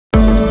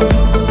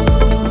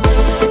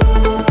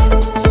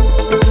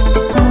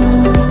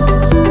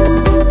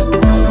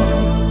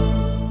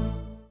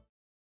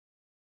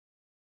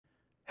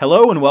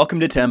Hello and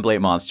welcome to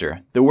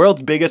TemplateMonster, the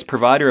world's biggest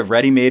provider of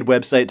ready-made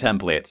website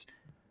templates.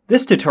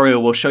 This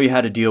tutorial will show you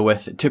how to deal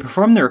with, to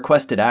perform the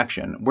requested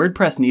action,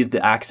 WordPress needs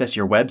to access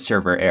your web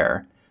server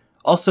error.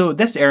 Also,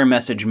 this error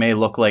message may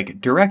look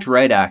like direct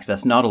write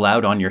access not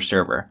allowed on your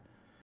server.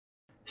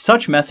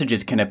 Such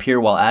messages can appear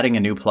while adding a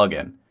new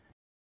plugin.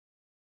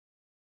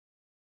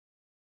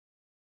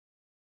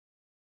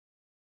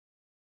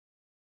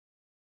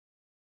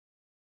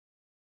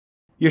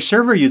 Your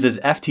server uses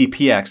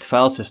FTPX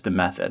file system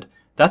method.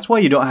 That's why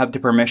you don't have the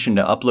permission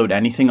to upload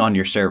anything on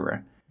your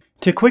server.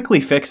 To quickly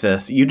fix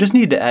this, you just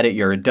need to edit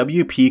your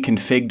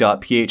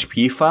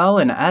wp-config.php file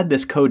and add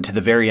this code to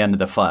the very end of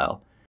the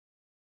file.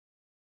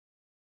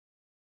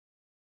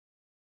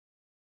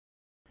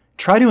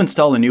 Try to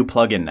install a new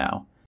plugin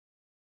now.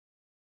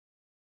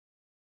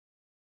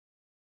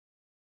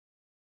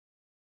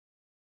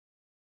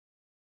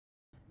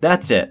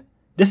 That's it.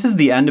 This is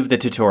the end of the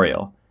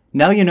tutorial.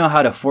 Now you know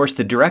how to force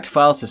the direct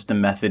file system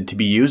method to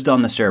be used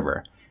on the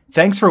server.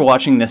 Thanks for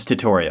watching this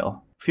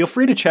tutorial. Feel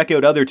free to check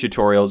out other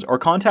tutorials or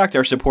contact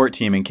our support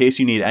team in case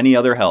you need any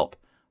other help.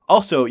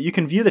 Also, you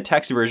can view the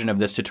text version of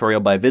this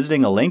tutorial by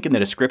visiting a link in the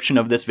description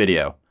of this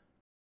video.